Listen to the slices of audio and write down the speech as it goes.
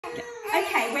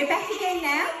Okay, we're back again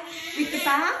now with the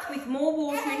bath with more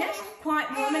water in it, quite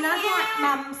warm. And I'd like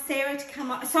Mum Sarah to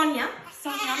come up, Sonia,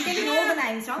 I'm getting all the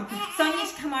names wrong, Sonia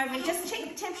to come over and just check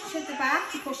the temperature of the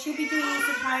bath because she'll be doing this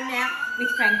at home now with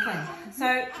Franklin.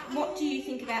 So what do you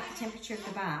think about the temperature of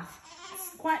the bath?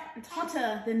 It's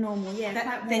hotter than normal, yeah.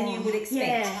 Than you would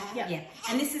expect. Yeah.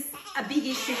 And this is a big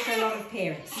issue for a lot of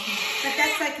parents, but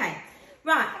that's okay.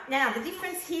 Right, now the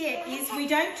difference here is we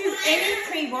don't do any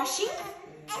pre-washing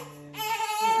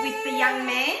with the young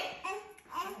man,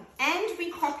 and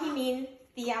we pop him in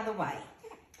the other way.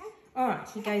 All right,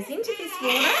 he goes into this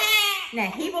water. Now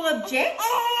he will object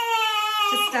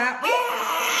to start with.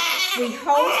 We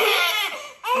hold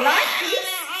him like this.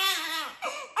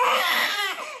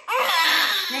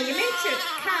 Now you're meant to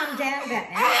calm down about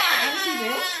that, and he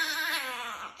will.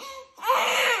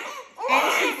 And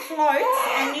he floats,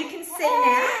 and you can see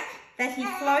now that he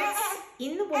floats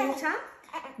in the water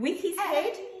with his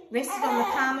head rested on the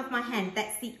palm of my hand.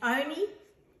 That's the only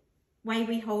way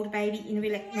we hold a baby in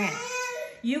relax. Now,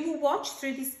 you will watch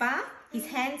through this bath. His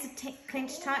hands are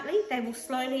clenched tightly. They will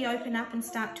slowly open up and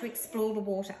start to explore the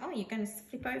water. Oh, you're going to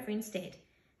flip over instead.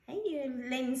 Hey, you're a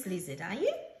lens lizard, are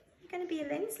you? You're going to be a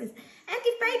lens lizard. And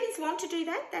if babies want to do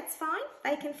that, that's fine.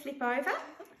 They can flip over.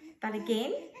 But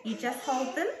again, you just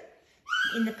hold them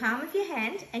in the palm of your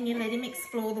hand and you let him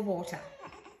explore the water.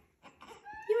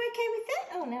 You okay with that?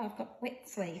 Oh, now I've got wet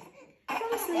sleeve. I've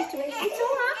got a sleeve to wear. It's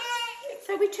all right.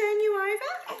 So we turn you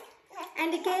over.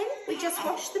 And again, we just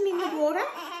wash them in the water,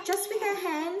 just with our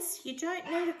hands. You don't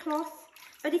need a cloth.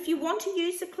 But if you want to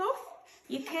use a cloth,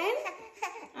 you can.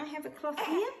 I have a cloth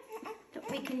here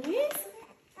that we can use.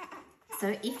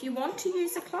 So if you want to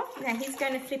use a cloth, now he's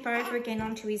going to flip over again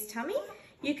onto his tummy.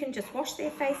 You can just wash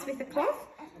their face with a cloth,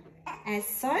 as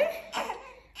so.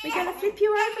 We're going to flip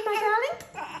you over, my darling.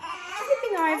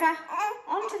 Flipping over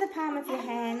onto the palm of your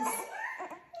hands.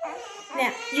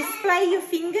 Now, you splay your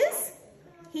fingers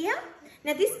here.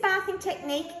 Now, this bathing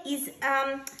technique is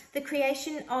the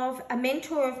creation of a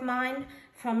mentor of mine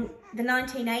from the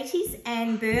 1980s,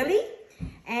 Anne Burley.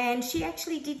 And she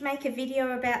actually did make a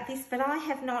video about this, but I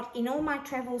have not, in all my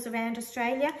travels around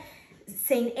Australia,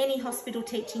 seen any hospital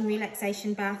teaching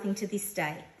relaxation bathing to this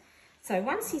day. So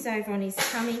once he's over on his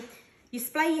tummy, you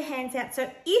splay your hands out.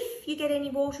 So if you get any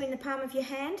water in the palm of your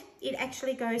hand, it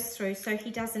actually goes through so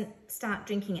he doesn't start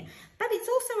drinking it. But it's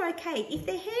also okay. If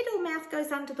their head or mouth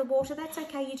goes under the water, that's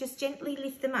okay. You just gently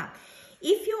lift them up.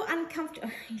 If you're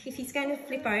uncomfortable, if he's going to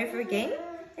flip over again,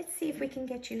 let's see if we can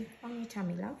get you on your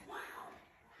tummy, love.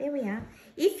 There we are.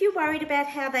 If you're worried about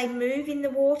how they move in the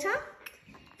water,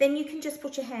 then you can just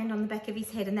put your hand on the back of his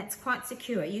head and that's quite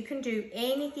secure. You can do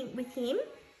anything with him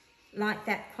like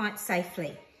that quite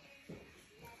safely.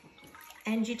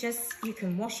 And you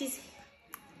can wash his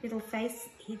little face,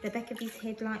 the back of his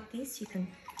head like this. You can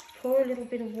pour a little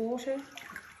bit of water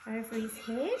over his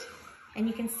head. And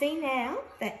you can see now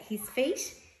that his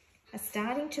feet are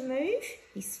starting to move.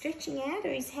 He's stretching out,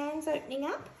 or his hands opening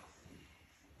up.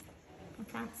 I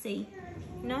can't see.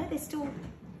 No, they're still,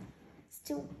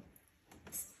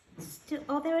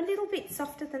 oh, they're a little bit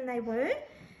softer than they were.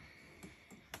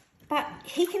 But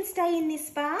he can stay in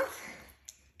this bath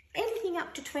anything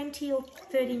up to 20 or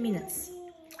 30 minutes,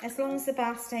 as long as the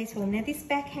bath stays warm. Now this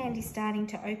backhand is starting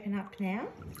to open up now,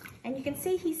 and you can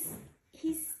see he's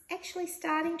actually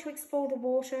starting to explore the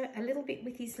water a little bit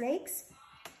with his legs.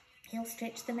 He'll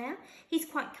stretch them out. He's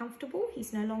quite comfortable.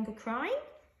 He's no longer crying.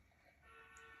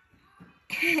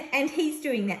 And he's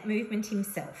doing that movement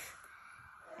himself.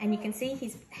 And you can see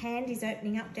his hand is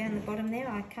opening up down the bottom there.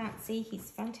 I can't see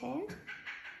his front hand.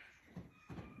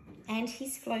 And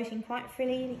he's floating quite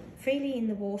freely in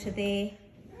the water there.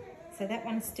 So that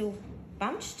one's still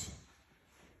bunched.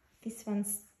 This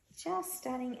one's just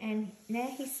starting, and now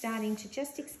he's starting to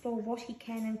just explore what he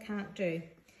can and can't do.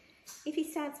 If he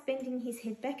starts bending his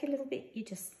head back a little bit, you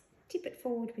just tip it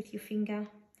forward with your finger.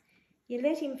 You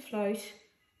let him float.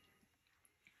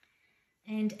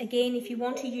 And again, if you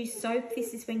want to use soap,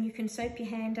 this is when you can soap your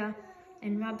hand up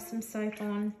and rub some soap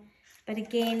on. But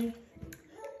again,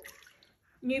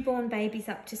 newborn babies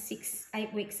up to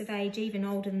 6-8 weeks of age, even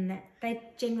older than that, they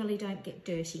generally don't get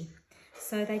dirty.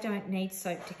 So they don't need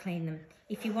soap to clean them.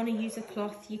 If you want to use a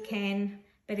cloth, you can.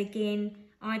 But again,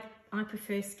 I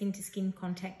prefer skin-to-skin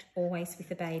contact always with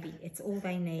the baby. It's all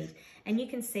they need. And you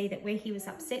can see that where he was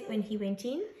upset when he went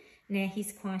in, now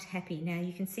he's quite happy. Now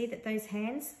you can see that those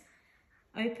hands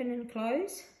open and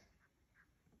close.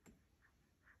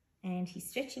 And he's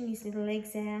stretching his little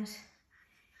legs out.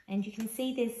 And you can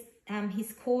see there's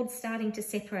his cord starting to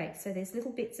separate. So there's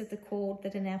little bits of the cord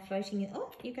that are now floating in.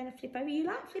 Oh, you're going to flip over. You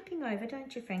like flipping over,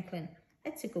 don't you, Franklin?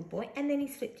 That's a good boy. And then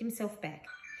he's flipped himself back.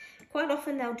 Quite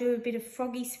often they'll do a bit of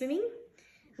froggy swimming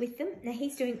with them. Now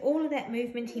he's doing all of that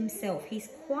movement himself. He's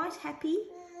quite happy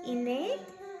in there,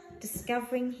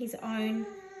 discovering his own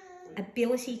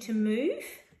ability to move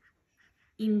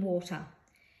in water.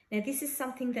 Now this is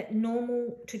something that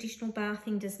normal traditional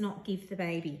bathing does not give the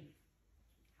baby.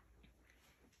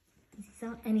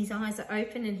 And his eyes are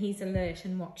open and he's alert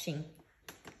and watching.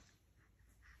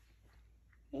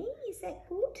 Hey, is that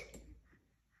good?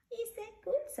 Is that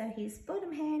good? So his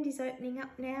bottom hand is opening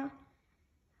up now.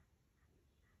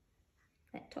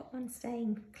 That top one's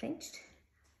staying clenched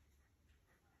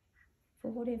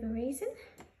for whatever reason.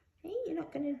 Hey, you're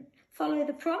not going to follow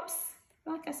the prompts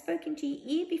like I spoke into your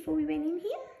ear before we went in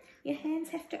here. Your hands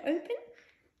have to open.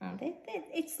 Oh,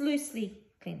 it's loosely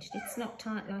clenched. It's not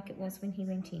tight like it was when he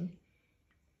went in.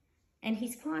 And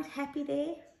he's quite happy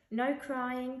there. No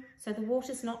crying. So the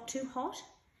water's not too hot.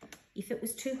 If it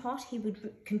was too hot, he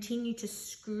would continue to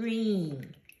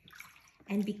scream.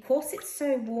 And because it's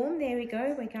so warm, there we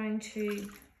go, we're going to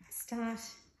start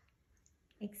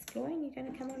exploring. You're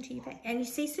going to come onto your back. And you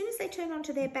see, as soon as they turn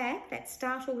onto their back, that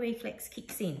startle reflex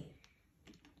kicks in.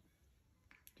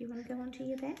 Do you want to go onto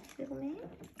your back, little man?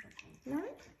 No?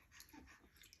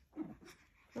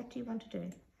 What do you want to do?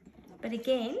 But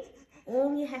again,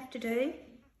 all you have to do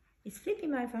is flip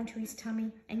him over onto his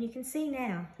tummy, and you can see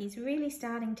now he's really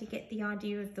starting to get the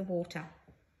idea of the water.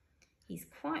 He's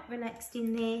quite relaxed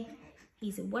in there.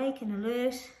 He's awake and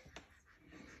alert.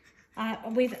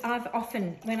 I've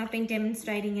often, when I've been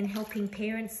demonstrating and helping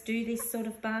parents do this sort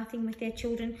of bathing with their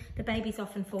children, the babies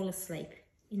often fall asleep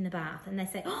in the bath and they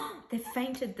say, oh, they've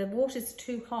fainted, the water's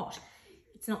too hot.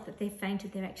 It's not that they've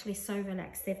fainted, they're actually so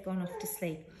relaxed they've gone off to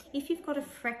sleep. If you've got a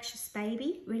fractious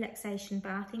baby, relaxation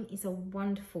bathing is a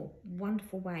wonderful,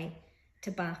 wonderful way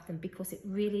to bath them because it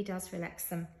really does relax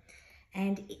them.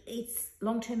 And its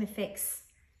long-term effects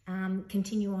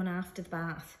continue on after the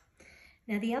bath.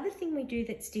 Now, the other thing we do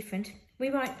that's different, we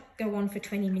won't go on for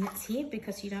 20 minutes here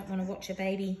because you don't want to watch a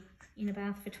baby in a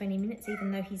bath for 20 minutes,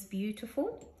 even though he's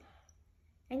beautiful.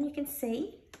 And you can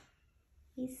see,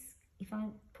 if I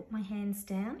put my hands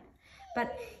down,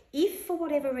 but if for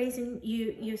whatever reason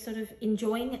you're sort of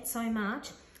enjoying it so much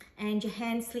and your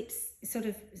hand sort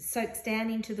of soaks down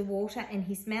into the water and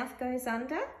his mouth goes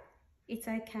under, it's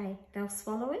okay. They'll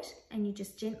swallow it and you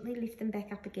just gently lift them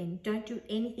back up again. Don't do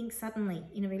anything suddenly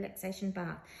in a relaxation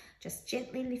bath. Just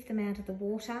gently lift them out of the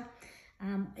water.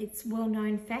 It's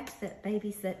well-known fact that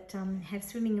babies that have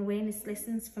swimming awareness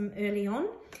lessons from early on,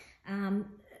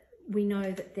 we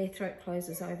know that their throat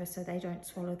closes over so they don't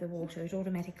swallow the water. It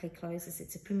automatically closes.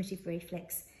 It's a primitive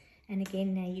reflex. And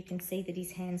again, now you can see that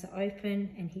his hands are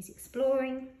open and he's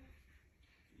exploring.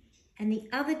 And the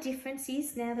other difference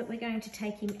is now that we're going to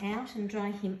take him out and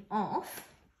dry him off.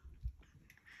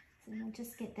 So I'll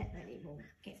just get that ready. We'll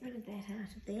get rid of that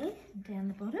out of there and down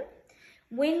the bottom.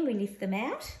 When we lift them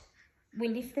out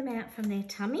from their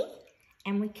tummy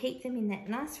and we keep them in that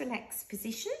nice relaxed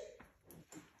position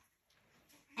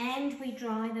and we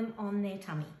dry them on their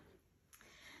tummy.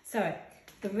 So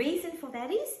the reason for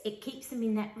that is it keeps them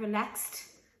in that relaxed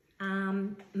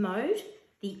mode,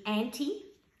 the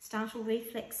anti-startle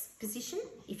reflex position.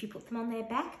 If you put them on their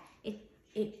back,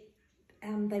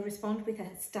 they respond with a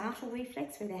startle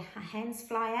reflex where their hands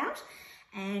fly out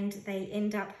and they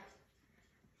end up,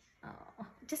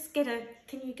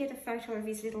 can you get a photo of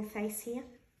his little face here?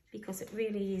 Because it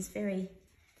really is very,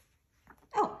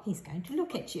 oh, he's going to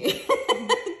look at you.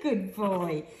 Good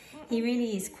boy. He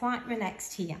really is quite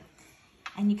relaxed here.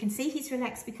 And you can see he's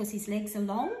relaxed because his legs are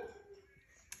long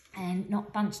and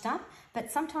not bunched up,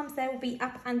 but sometimes they will be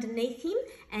up underneath him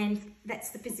and that's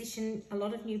the position a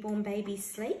lot of newborn babies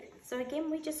sleep. So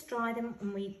again, we just dry them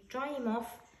and we dry him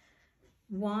off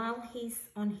while he's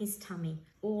on his tummy,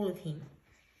 all of him.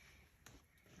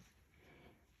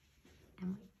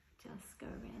 And we just go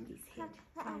around his head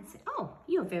and say, oh,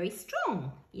 you're very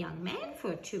strong, young man,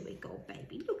 for a 2-week-old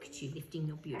baby. Look at you lifting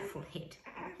your beautiful head.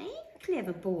 Hey,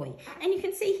 clever boy. And you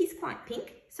can see he's quite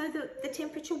pink. So the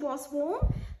temperature was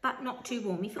warm, but not too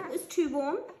warm. If it was too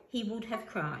warm, he would have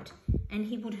cried and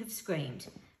he would have screamed.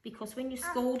 Because when you're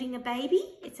scalding a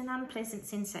baby, it's an unpleasant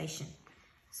sensation.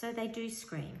 So they do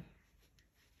scream.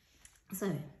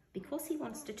 So because he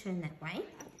wants to turn that way,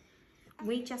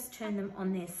 we just turn them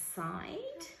on their side.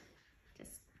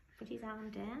 Just put his arm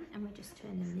down and we just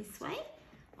turn them this way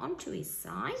onto his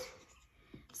side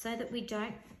so that we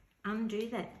don't undo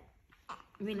that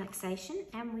relaxation,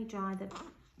 and we dry the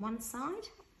one side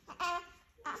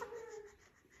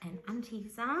and onto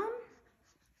his arm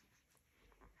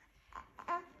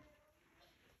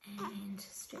and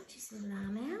stretch his little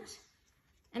arm out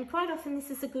And quite often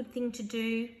this is a good thing to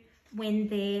do when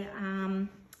they're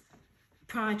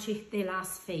prior to their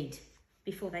last feed,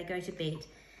 before they go to bed.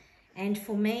 And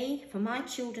for me, for my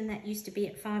children, that used to be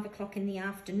at 5 o'clock in the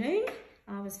afternoon.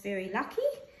 I was very lucky,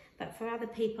 but for other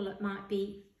people it might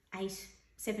be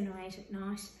 7 or 8 at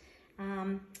night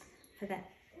for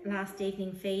that last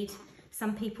evening feed.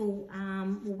 Some people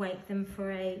will wake them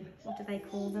for a, what do they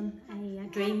call them, a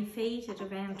dream feed at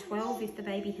around 12 if the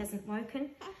baby hasn't woken.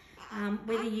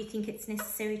 Whether you think it's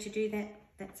necessary to do that,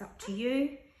 that's up to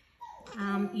you.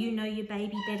 You know your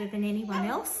baby better than anyone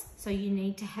else, so you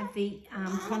need to have the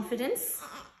confidence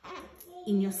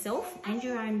in yourself and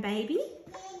your own baby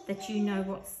that you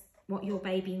know what your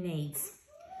baby needs.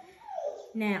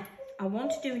 Now, I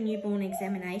want to do a newborn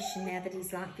examination now that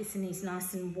he's like this and he's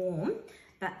nice and warm,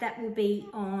 but that will be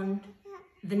on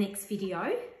the next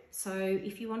video. So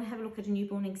if you want to have a look at a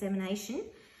newborn examination,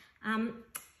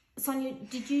 Sonia,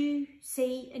 did you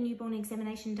see a newborn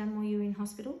examination done while you were in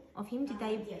hospital of him? Did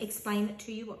they explain it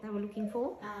to you, what they were looking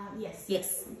for? Yes.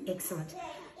 Yes, excellent.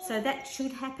 So that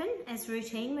should happen as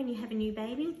routine when you have a new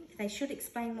baby. They should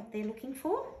explain what they're looking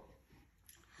for.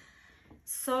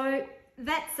 So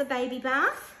that's the baby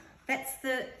bath. That's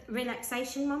the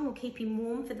relaxation one. We'll keep him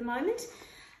warm for the moment.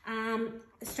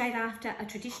 Straight after a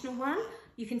traditional one,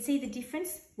 you can see the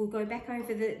difference. We'll go back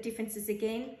over the differences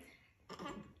again.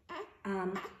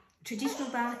 Traditional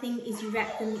bathing is you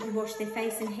wrap them, you wash their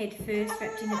face and head first,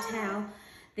 wrapped in a towel.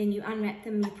 Then you unwrap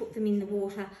them, you put them in the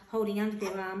water, holding under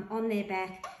their arm, on their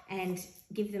back, and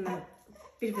give them a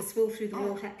bit of a swill through the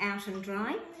water, out and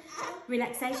dry.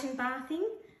 Relaxation bathing,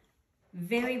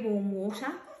 very warm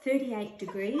water, 38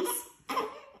 degrees,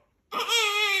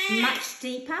 much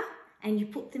deeper, and you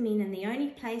put them in, and the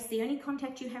only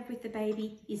contact you have with the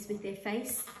baby is with their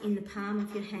face in the palm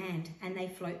of your hand, and they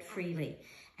float freely.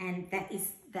 And that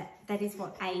is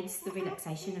what aids the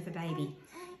relaxation of a baby.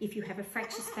 If you have a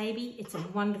fractious baby, it's a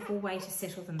wonderful way to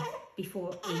settle them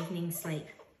before evening sleep.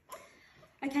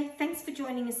 Okay, thanks for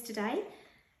joining us today.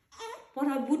 What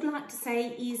I would like to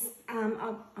say is,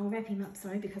 I'll wrap him up,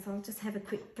 sorry, because I'll just have a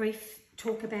quick brief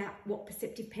talk about what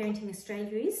Perceptive Parenting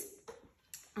Australia is.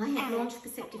 I have launched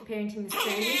Perceptive Parenting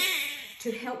Australia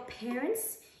to help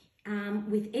parents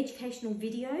with educational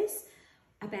videos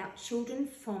about children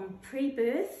from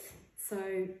pre-birth,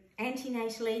 so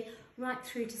antenatally, right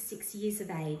through to 6 years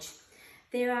of age.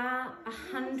 There are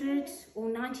 100 or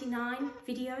 99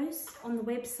 videos on the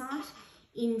website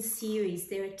in series.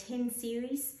 There are 10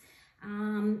 series,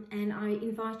 and I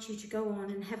invite you to go on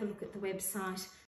and have a look at the website